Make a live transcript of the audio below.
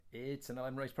It's an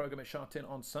 11 race programme at Chartin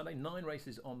on Sunday. 9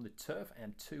 races on the turf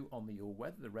and 2 on the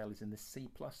all-weather. The rail is in the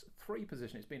C+3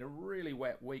 position. It's been a really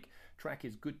wet week. Track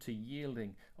is good to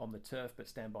yielding on the turf, but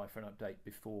stand by for an update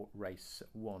before race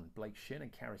 1. Blake Shin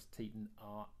and Karis Teeton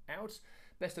are out.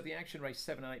 Best of the action, race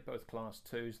 7 and 8, both class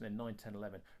 2s, and then 9, 10,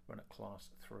 11 run at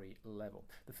class 3 level.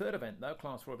 The third event, though,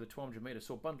 class 4 over the 200 metres,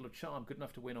 saw Bundle of Charm good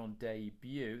enough to win on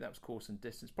debut. That was course and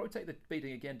distance. Probably take the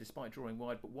beating again despite drawing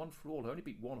wide, but One for All, who only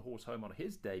beat one horse home on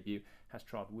his debut, has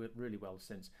trialled really well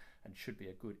since and should be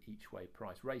a good each-way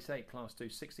price. Race 8, class 2,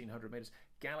 1600 metres.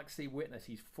 Galaxy Witness,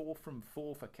 he's 4 from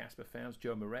 4 for Casper Fownes.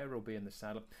 Joe Moreira will be in the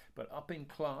saddle, but up in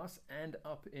class and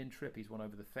up in trip. He's won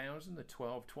over the 1000, the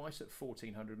 12, twice at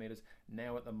 1400 metres,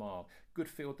 now at the mile. Good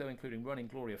field though, including Running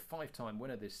Glory, a 5-time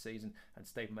winner this season, and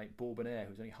stablemate Bourbonnaire,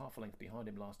 who's only half a length behind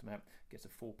him last time out, gets a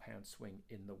 £4 swing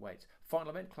in the weights. Final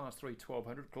event, class 3,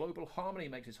 1200. Global Harmony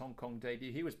makes his Hong Kong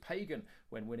debut. He was pagan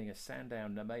when winning a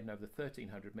Sandown maiden over the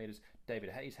 1300 metres. David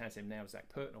Hayes has him now. Zach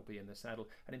Purton will be in the saddle.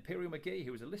 And Imperial McGee,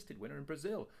 who was a listed winner in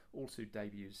Brazil, also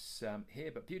debuts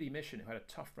here. But Beauty Mission, who had a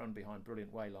tough run behind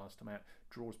Brilliant Way last time out,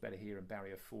 draws better here in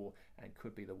Barrier 4 and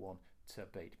could be the one to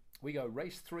beat. We go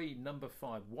race 3, number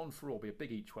 5, One for All, be a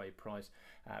big each way price.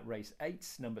 Race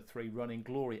 8, number 3, Running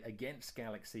Glory against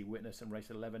Galaxy Witness, and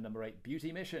race 11, number 8,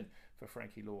 Beauty Mission for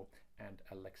Frankie Law and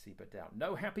Alexi Badal.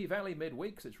 No Happy Valley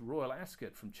midweek, because it's Royal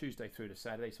Ascot from Tuesday through to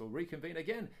Saturday, so we'll reconvene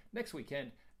again next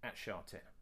weekend at Chartin.